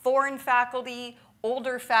 foreign faculty,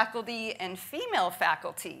 older faculty, and female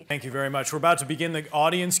faculty. Thank you very much. We're about to begin the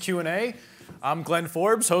audience Q&A. I'm Glenn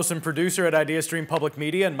Forbes, host and producer at IdeaStream Public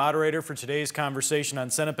Media and moderator for today's conversation on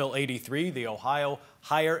Senate Bill 83, the Ohio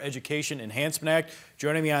Higher Education Enhancement Act.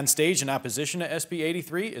 Joining me on stage in opposition to SB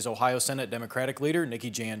 83 is Ohio Senate Democratic leader Nikki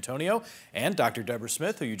J. Antonio and Dr. Deborah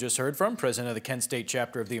Smith, who you just heard from, president of the Kent State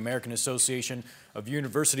chapter of the American Association of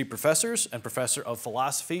University Professors and professor of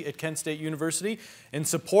philosophy at Kent State University. In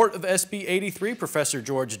support of SB 83, Professor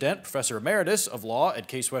George Dent, professor emeritus of law at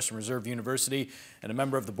Case Western Reserve University and a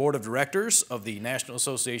member of the board of directors of the National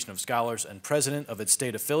Association of Scholars and president of its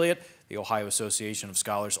state affiliate, the Ohio Association of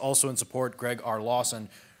Scholars. Also in support, Greg R. Lawson,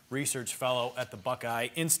 research fellow at the Buckeye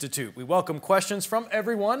Institute. We welcome questions from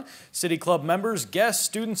everyone, City Club members, guests,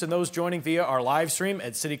 students, and those joining via our live stream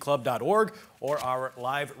at cityclub.org or our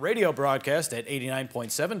live radio broadcast at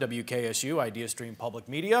 89.7 WKSU, IdeaStream Public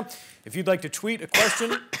Media. If you'd like to tweet a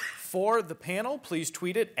question for the panel, please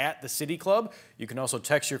tweet it at the City Club. You can also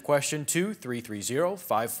text your question to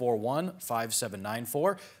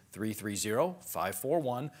 330-541-5794,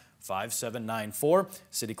 330-541-5794.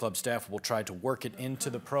 City Club staff will try to work it into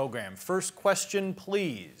the program. First question,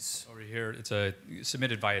 please. Over here, it's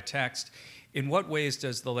submitted via text. In what ways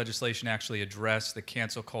does the legislation actually address the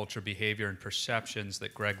cancel culture behavior and perceptions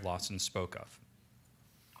that Greg Lawson spoke of?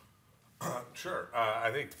 Sure.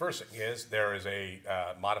 I think the first thing is there is a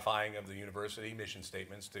modifying of the university mission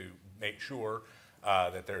statements to make sure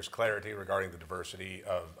that there's clarity regarding the diversity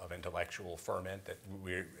of intellectual ferment that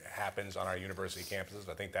happens on our university campuses.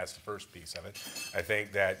 I think that's the first piece of it. I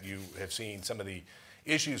think that you have seen some of the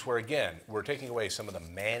issues where, again, we're taking away some of the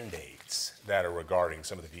mandates that are regarding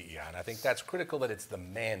some of the DEI, and I think that's critical that it's the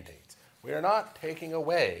mandates. We are not taking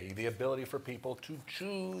away the ability for people to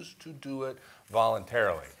choose to do it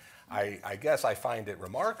voluntarily. I guess I find it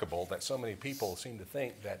remarkable that so many people seem to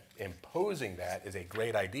think that imposing that is a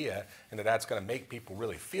great idea and that that's going to make people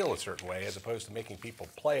really feel a certain way as opposed to making people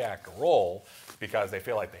play act a role because they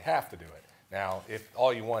feel like they have to do it. Now, if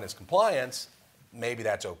all you want is compliance, maybe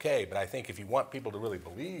that's okay, but I think if you want people to really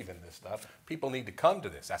believe in this stuff, people need to come to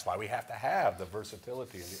this. That's why we have to have the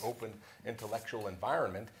versatility and the open intellectual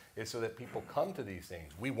environment is so that people come to these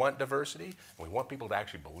things. We want diversity, and we want people to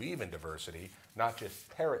actually believe in diversity, not just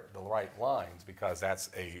parrot the right lines because that's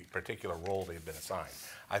a particular role they've been assigned.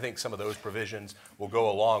 I think some of those provisions will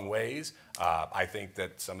go a long ways. I think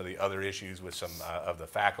that some of the other issues with some of the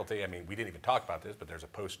faculty, I mean, we didn't even talk about this, but there's a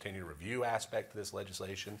post-tenure review aspect to this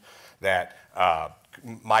legislation that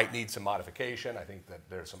might need some modification. I think that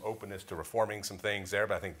there's some openness to reforming some things there,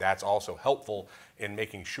 but I think that's also helpful in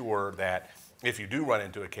making sure that if you do run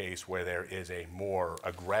into a case where there is a more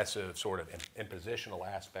aggressive sort of impositional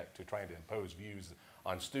aspect to trying to impose views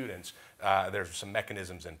on students, there's some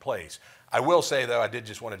mechanisms in place. I will say, though, I did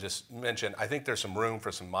just want to just mention, I think there's some room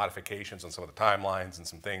for some modifications on some of the timelines and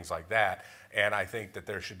some things like that, and I think that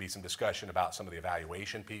there should be some discussion about some of the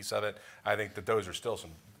evaluation piece of it. I think that those are still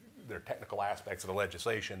some there are technical aspects of the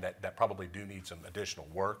legislation that probably do need some additional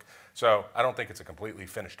work. So I don't think it's a completely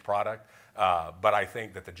finished product, but I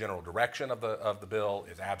think that the general direction of the bill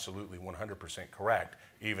is absolutely 100% correct,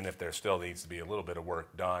 even if there still needs to be a little bit of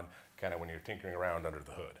work done kind of when you're tinkering around under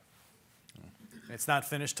the hood. It's not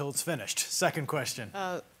finished till it's finished. Second question.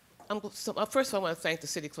 First of all, I want to thank the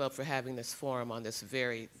City Club for having this forum on this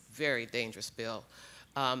very, very dangerous bill.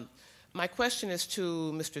 My question is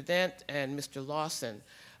to Mr. Dent and Mr. Lawson.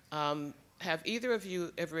 Have either of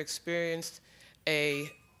you ever experienced a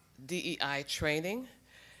DEI training?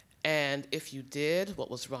 And if you did, what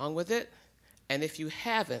was wrong with it? And if you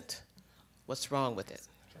haven't, what's wrong with it?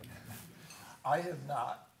 I have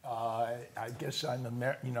not. I guess I'm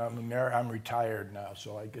I'm retired now,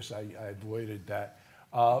 so I guess I avoided that.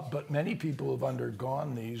 But many people have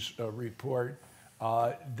undergone these report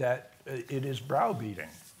that it is browbeating.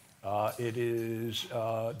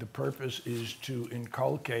 The purpose is to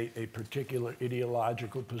inculcate a particular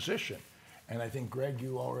ideological position. And I think, Greg,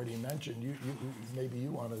 you already mentioned, maybe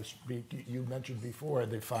you want to speak, you mentioned before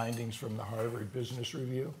the findings from the Harvard Business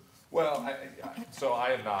Review. Well, I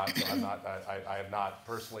have not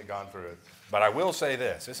personally gone through it, but I will say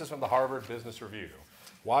this. This is from the Harvard Business Review.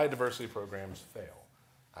 Why diversity programs fail.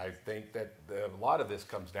 I think that a lot of this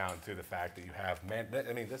comes down to the fact that you have,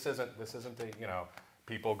 this isn't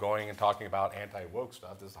people going and talking about anti-woke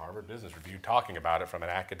stuff. This is the Harvard Business Review talking about it from an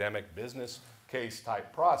academic business case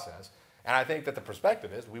type process. And I think that the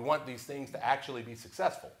perspective is we want these things to actually be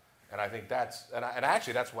successful. And I think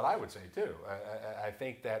actually that's what I would say too. I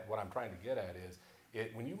think that what I'm trying to get at is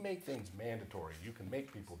when you make things mandatory, you can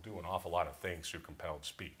make people do an awful lot of things through compelled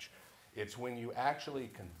speech. It's when you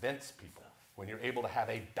actually convince people, when you're able to have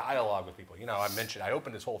a dialogue with people. I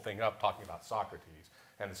opened this whole thing up talking about Socrates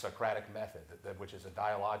and the Socratic method, which is a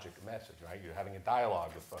dialogic message, right? You're having a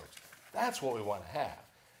dialogue with folks. That's what we want to have.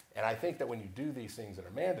 And I think that when you do these things that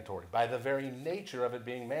are mandatory, by the very nature of it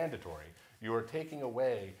being mandatory, you are taking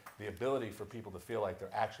away the ability for people to feel like they're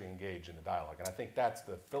actually engaged in the dialogue. And I think that's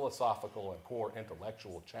the philosophical and core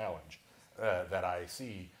intellectual challenge that I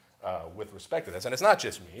see with respect to this. And it's not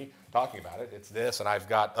just me talking about it, it's this, and I've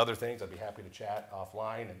got other things I'd be happy to chat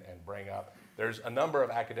offline and bring up. There's a number of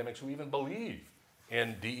academics who even believe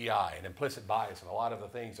in DEI and implicit bias and a lot of the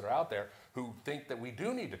things that are out there who think that we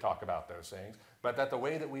do need to talk about those things, but that the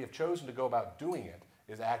way that we have chosen to go about doing it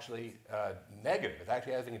is actually negative. It's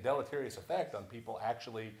actually having a deleterious effect on people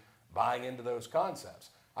actually buying into those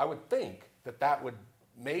concepts. I would think that that would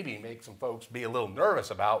maybe make some folks be a little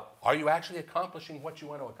nervous about, are you actually accomplishing what you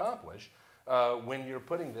want to accomplish when you're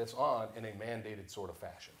putting this on in a mandated sort of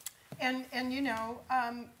fashion? And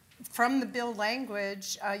from the bill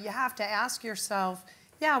language, you have to ask yourself,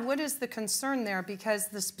 what is the concern there? Because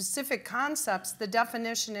the specific concepts, the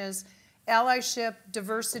definition is allyship,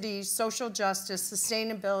 diversity, social justice,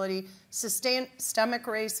 sustainability, systemic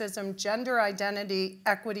racism, gender identity,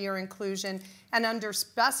 equity or inclusion, and under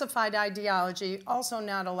specified ideology, also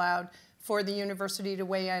not allowed for the university to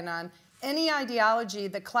weigh in on. Any ideology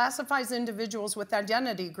that classifies individuals with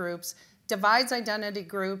identity groups, divides identity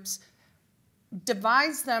groups,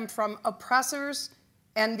 divides them from oppressors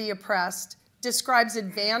and the oppressed, describes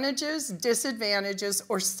advantages, disadvantages,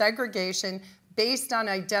 or segregation based on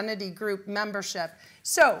identity group membership.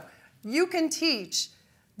 So you can teach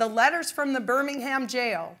the letters from the Birmingham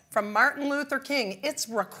jail, from Martin Luther King. It's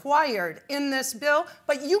required in this bill,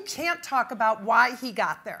 but you can't talk about why he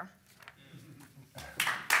got there.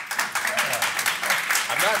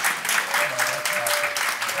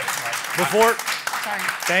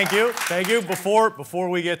 Thank you. Before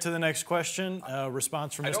we get to the next question,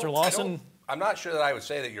 response from Mr. Lawson. I'm not sure that I would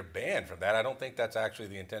say that you're banned from that. I don't think that's actually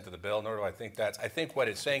the intent of the bill, nor do I think that's. I think what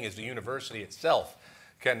it's saying is the university itself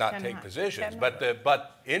cannot take positions,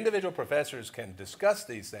 but individual professors can discuss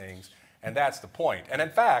these things, and that's the point. And in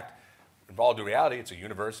fact, in all due reality, it's a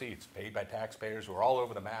university. It's paid by taxpayers who are all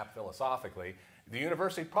over the map philosophically. The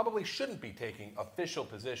university probably shouldn't be taking official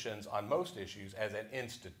positions on most issues as an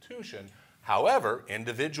institution. However,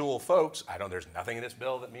 individual folks, there's nothing in this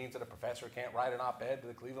bill that means that a professor can't write an op-ed to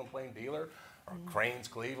the Cleveland Plain Dealer or Crane's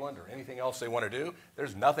Cleveland or anything else they want to do.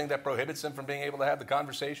 There's nothing that prohibits them from being able to have the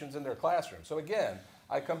conversations in their classroom. So again,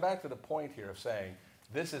 I come back to the point here of saying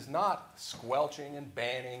this is not squelching and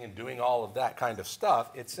banning and doing all of that kind of stuff.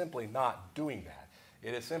 It's simply not doing that.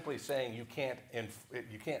 It is simply saying you can't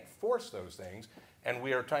force those things, and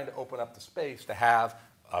we are trying to open up the space to have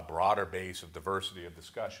a broader base of diversity of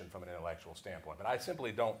discussion from an intellectual standpoint. But I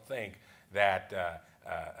simply don't think that,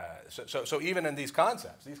 so even in these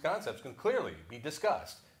concepts can clearly be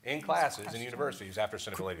discussed in classes in universities after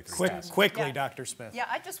Senate Bill 83 passes. Quickly, Yeah. Dr. Smith. Yeah,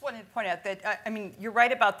 I just wanted to point out that, I mean, you're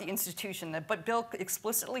right about the institution, but Bill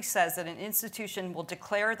explicitly says that an institution will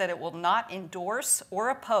declare that it will not endorse or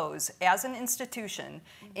oppose, as an institution,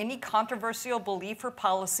 any controversial belief or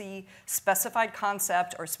policy, specified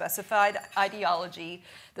concept, or specified ideology.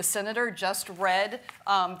 The senator just read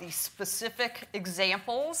the specific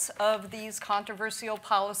examples of these controversial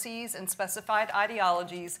policies and specified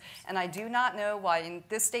ideologies, and I do not know why in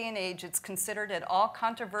this day and age it's considered at all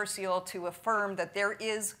controversial to affirm that there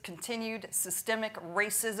is continued systemic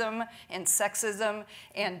racism and sexism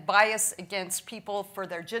and bias against people for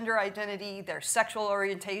their gender identity, their sexual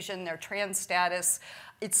orientation, their trans status.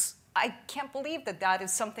 I can't believe that that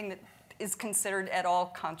is something that is considered at all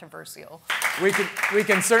controversial. We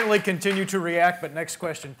can certainly continue to react, but next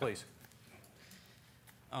question, please.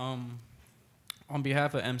 On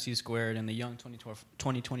behalf of MC Squared and the Young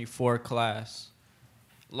 2024 class,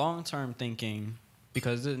 long-term thinking,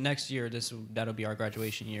 because the next year that'll be our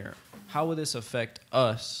graduation year, how will this affect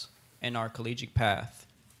us and our collegiate path?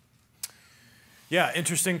 Yeah,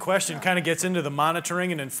 interesting question. Kind of gets into the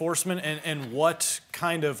monitoring and enforcement and what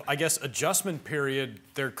kind of, I guess, adjustment period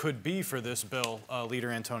there could be for this bill,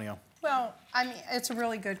 Leader Antonio. Well, I mean, it's a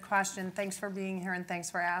really good question. Thanks for being here and thanks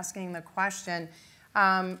for asking the question.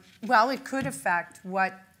 Well, it could affect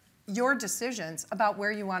your decisions about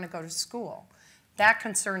where you want to go to school. That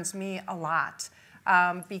concerns me a lot.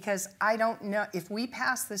 Because I don't know, if we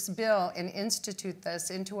pass this bill and institute this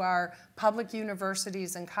into our public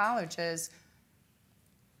universities and colleges,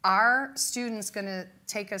 are students going to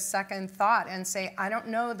take a second thought and say, I don't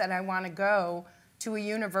know that I want to go to a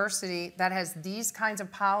university that has these kinds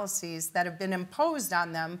of policies that have been imposed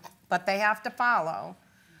on them, but they have to follow.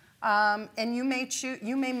 And you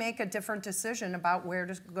may make a different decision about where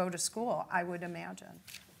to go to school, I would imagine.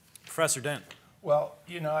 Professor Dent. Well,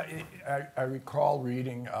 you know, I recall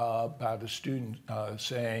reading about a student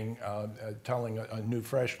telling a new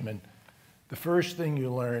freshman, the first thing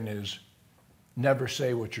you learn is never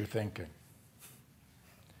say what you're thinking.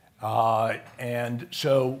 And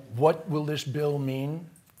so what will this bill mean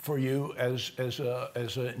for you as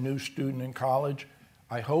a new student in college?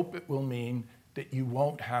 I hope it will mean that you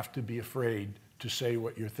won't have to be afraid to say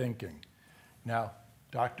what you're thinking. Now,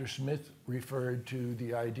 Dr. Smith referred to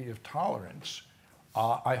the idea of tolerance.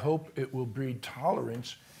 I hope it will breed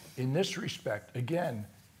tolerance in this respect. Again,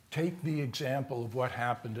 take the example of what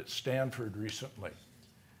happened at Stanford recently.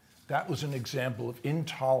 That was an example of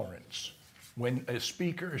intolerance when a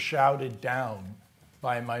speaker is shouted down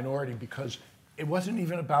by a minority because it wasn't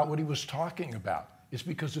even about what he was talking about. It's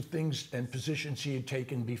because of things and positions he had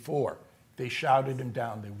taken before. They shouted him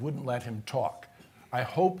down. They wouldn't let him talk. I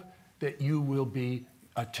hope that you will be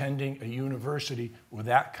attending a university where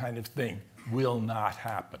that kind of thing will not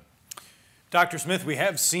happen. Dr. Smith, we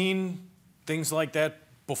have seen things like that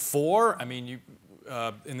before. I mean,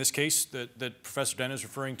 in this case that Professor Dent is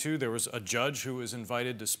referring to, there was a judge who was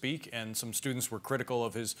invited to speak, and some students were critical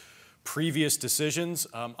of his previous decisions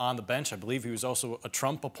on the bench. I believe he was also a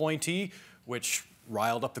Trump appointee, which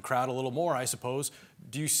riled up the crowd a little more, I suppose.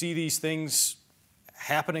 Do you see these things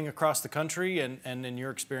happening across the country and in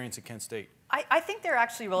your experience at Kent State? I think they're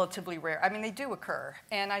actually relatively rare. I mean, they do occur,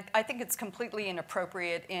 and I think it's completely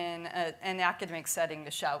inappropriate in an academic setting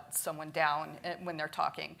to shout someone down when they're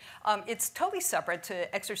talking. It's totally separate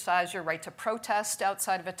to exercise your right to protest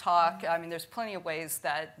outside of a talk. I mean, there's plenty of ways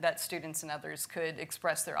that students and others could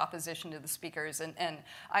express their opposition to the speakers, and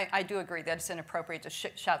I do agree that it's inappropriate to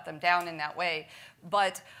shout them down in that way.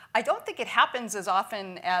 But I don't think it happens as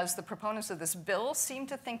often as the proponents of this bill seem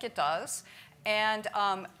to think it does. And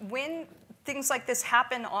when things like this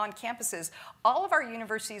happen on campuses, all of our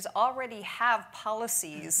universities already have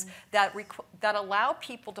policies that allow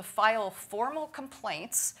people to file formal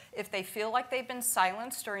complaints if they feel like they've been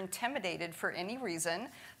silenced or intimidated for any reason.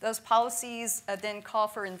 Those policies then call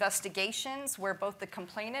for investigations where both the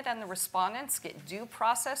complainant and the respondents get due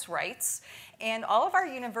process rights. And all of our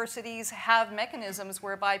universities have mechanisms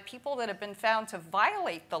whereby people that have been found to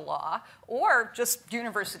violate the law or just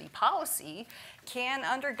university policy can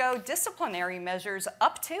undergo disciplinary measures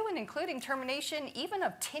up to and including termination even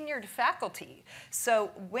of tenured faculty.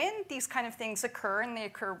 So when these kind of things occur, and they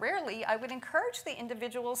occur rarely, I would encourage the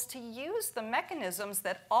individuals to use the mechanisms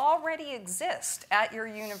that already exist at your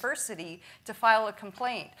university to file a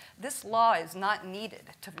complaint. This law is not needed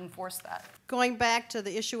to enforce that. Going back to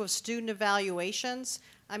the issue of student evaluations,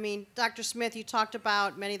 I mean, Dr. Smith, you talked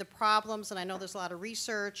about many of the problems, and I know there's a lot of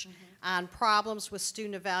research on problems with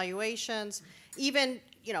student evaluations. Even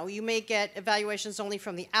you know, you may get evaluations only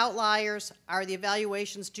from the outliers. Are the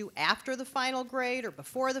evaluations due after the final grade or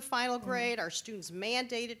before the final grade? Are students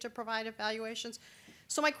mandated to provide evaluations?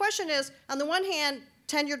 So my question is, on the one hand,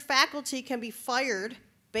 tenured faculty can be fired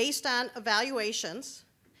based on evaluations.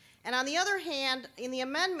 And on the other hand, in the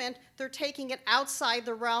amendment, they're taking it outside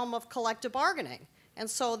the realm of collective bargaining. And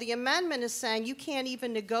so the amendment is saying you can't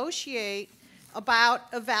even negotiate about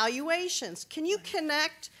evaluations. Can you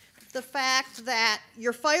connect the fact that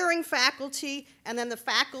you're firing faculty and then the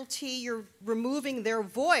faculty, you're removing their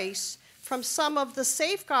voice from some of the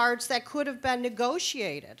safeguards that could have been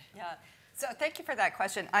negotiated? Yeah. So thank you for that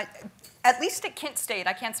question. At least at Kent State,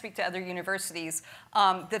 I can't speak to other universities,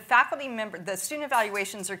 the student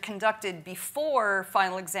evaluations are conducted before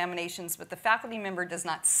final examinations, but the faculty member does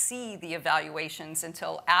not see the evaluations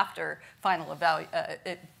until after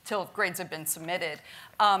till grades have been submitted.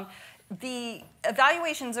 The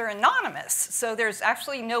evaluations are anonymous, so there's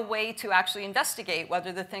actually no way to actually investigate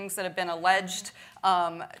whether the things that have been alleged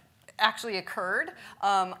actually occurred.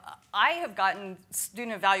 I have gotten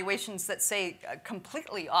student evaluations that say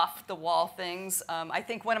completely off-the-wall things. I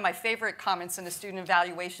think one of my favorite comments in the student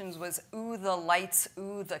evaluations was, "Ooh, the lights,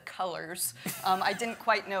 ooh, the colors." I didn't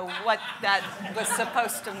quite know what that was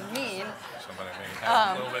supposed to mean. Somebody may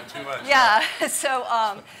have a little bit too much. Yeah,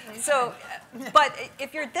 but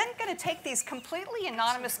if you're then going to take these completely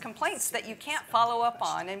anonymous complaints that you can't follow up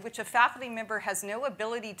on, in which a faculty member has no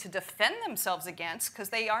ability to defend themselves against because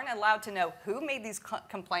they aren't allowed to know who made these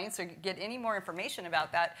complaints or get any more information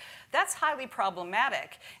about that, that's highly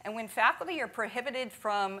problematic. And when faculty are prohibited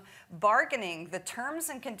from bargaining the terms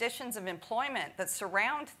and conditions of employment that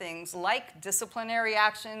surround things like disciplinary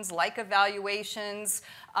actions, like evaluations,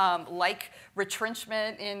 like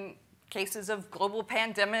retrenchment in cases of global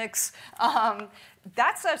pandemics,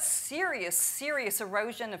 that's a serious, serious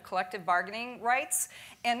erosion of collective bargaining rights.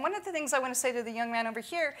 And one of the things I want to say to the young man over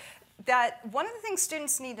here, that one of the things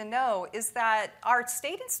students need to know is that our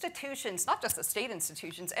state institutions, not just the state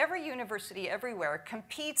institutions, every university everywhere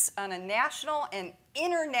competes on a national and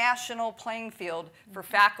international playing field for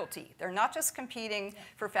faculty. They're not just competing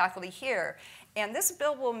for faculty here. And this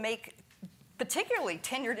bill will make particularly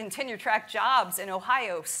tenured and tenure-track jobs in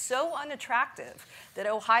Ohio so unattractive that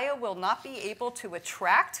Ohio will not be able to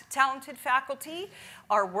attract talented faculty.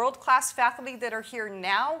 Our world-class faculty that are here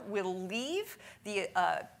now will leave. The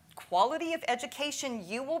quality of education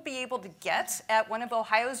you will be able to get at one of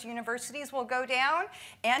Ohio's universities will go down,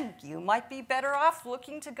 and you might be better off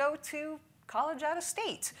looking to go to college out of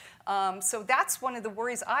state. So that's one of the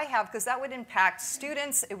worries I have, because that would impact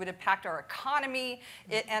students, it would impact our economy,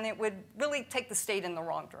 and it would really take the state in the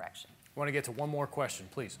wrong direction. I want to get to one more question,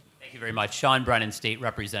 please. Thank you very much. Sean Brennan, State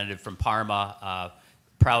Representative from Parma,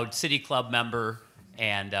 proud City Club member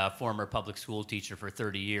and former public school teacher for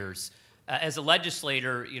 30 years. As a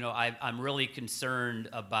legislator, you know, I'm really concerned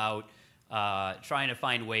about trying to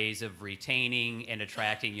find ways of retaining and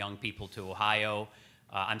attracting young people to Ohio.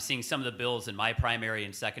 I'm seeing some of the bills in my primary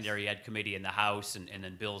and secondary ed committee in the House, and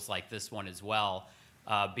then bills like this one as well,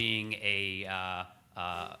 being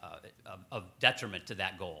of detriment to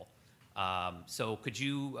that goal. So could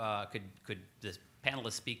you, could the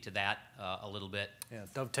panelists speak to that a little bit? Yeah,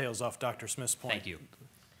 dovetails off Dr. Smith's point. Thank you.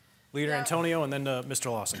 Leader Antonio, and then to Mr.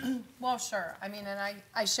 Lawson. Well, sure. I mean, and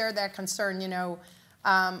I share that concern. You know,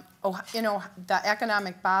 the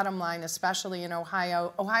economic bottom line, especially in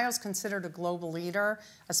Ohio, Ohio's considered a global leader,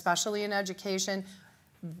 especially in education.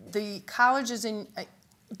 The colleges in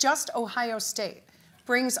just Ohio State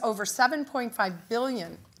brings over $7.5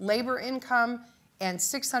 billion labor income and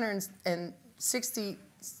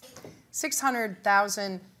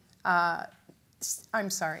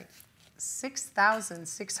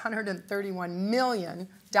 631 million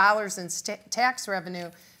in tax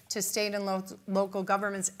revenue to state and local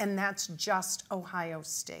governments, and that's just Ohio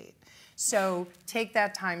State. So take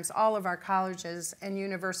that times all of our colleges and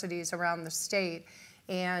universities around the state,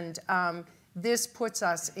 and this puts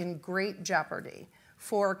us in great jeopardy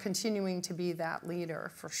for continuing to be that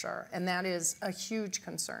leader, for sure. And that is a huge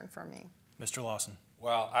concern for me. Mr. Lawson.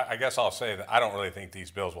 Well, I guess I'll say that I don't really think these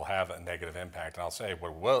bills will have a negative impact. And I'll say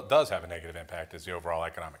what does have a negative impact is the overall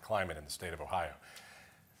economic climate in the state of Ohio.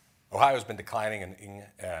 Ohio's been declining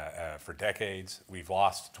for decades. We've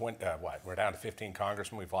lost we're down to 15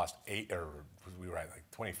 congressmen. We've lost 8, or we were at like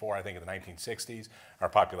 24, I think, in the 1960s. Our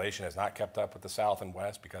population has not kept up with the South and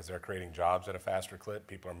West because they're creating jobs at a faster clip.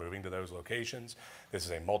 People are moving to those locations. This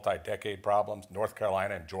is a multi-decade problem. North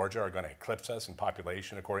Carolina and Georgia are going to eclipse us in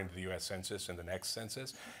population according to the U.S. Census in the next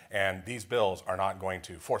census. And these bills are not going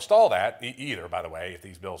to forestall that either, by the way, if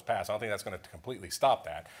these bills pass. I don't think that's going to completely stop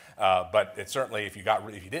that. But it's certainly, if you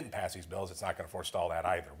didn't pass these bills, it's not going to forestall that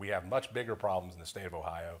either. We have much bigger problems in the state of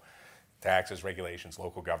Ohio. Taxes, regulations,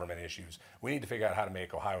 local government issues. We need to figure out how to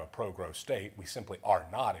make Ohio a pro-growth state. We simply are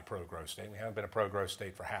not a pro-growth state. We haven't been a pro-growth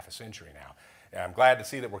state for half a century now. And I'm glad to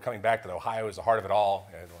see that we're coming back to the Ohio is the heart of it all.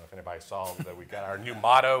 I don't know if anybody saw that we got our new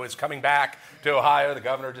motto is coming back to Ohio. The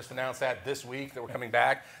governor just announced that this week that we're coming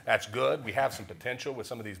back. That's good. We have some potential with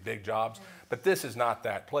some of these big jobs. But this is not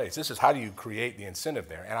that place. This is how do you create the incentive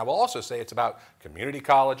there. And I will also say it's about community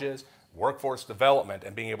colleges, workforce development,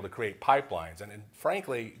 and being able to create pipelines. And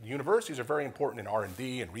frankly, universities are very important in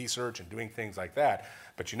R&D and research and doing things like that.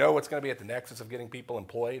 But you know what's going to be at the nexus of getting people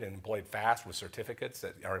employed and employed fast with certificates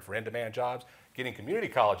that are for in-demand jobs? Getting community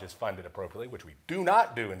colleges funded appropriately, which we do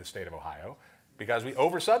not do in the state of Ohio because we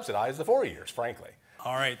over-subsidize the 4 years, frankly.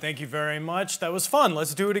 All right, thank you very much. That was fun.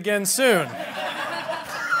 Let's do it again soon.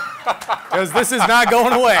 Because this is not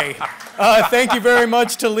going away. Thank you very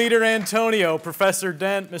much to Leader Antonio, Professor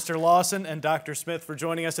Dent, Mr. Lawson, and Dr. Smith for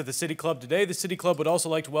joining us at the City Club today. The City Club would also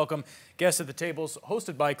like to welcome guests at the tables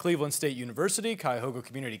hosted by Cleveland State University, Cuyahoga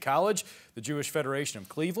Community College, the Jewish Federation of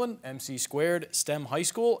Cleveland, MC Squared, STEM High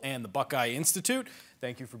School, and the Buckeye Institute.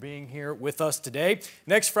 Thank you for being here with us today.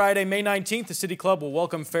 Next Friday, May 19th, the City Club will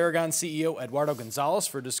welcome Farragon CEO Eduardo Gonzalez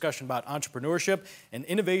for a discussion about entrepreneurship and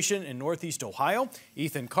innovation in Northeast Ohio.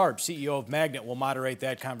 Ethan Karp, CEO of Magnet, will moderate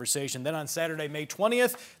that conversation. Then on Saturday, May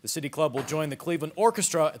 20th, the City Club will join the Cleveland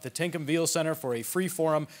Orchestra at the Tinkham-Veal Center for a free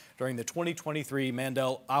forum during the 2023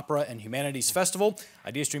 Mandel Opera and Humanities Festival.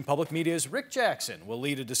 IdeaStream Public Media's Rick Jackson will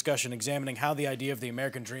lead a discussion examining how the idea of the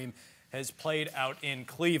American dream has played out in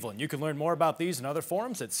Cleveland. You can learn more about these and other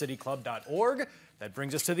forums at cityclub.org. That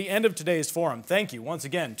brings us to the end of today's forum. Thank you once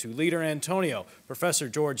again to Leader Antonio, Professor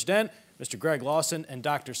George Dent, Mr. Greg Lawson, and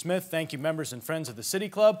Dr. Smith. Thank you, members and friends of the City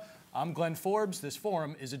Club. I'm Glenn Forbes. This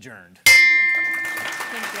forum is adjourned.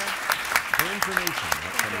 Thank you. For information on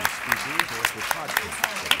upcoming speakers or for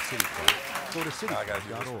podcasts of the City Club, go to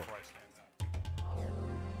cityclub.org.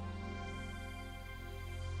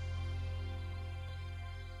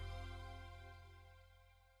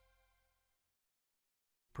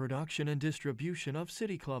 Production and distribution of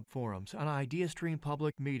City Club forums on IdeaStream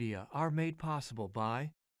Public Media are made possible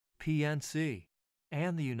by PNC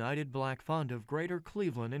and the United Black Fund of Greater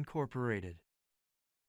Cleveland, Incorporated.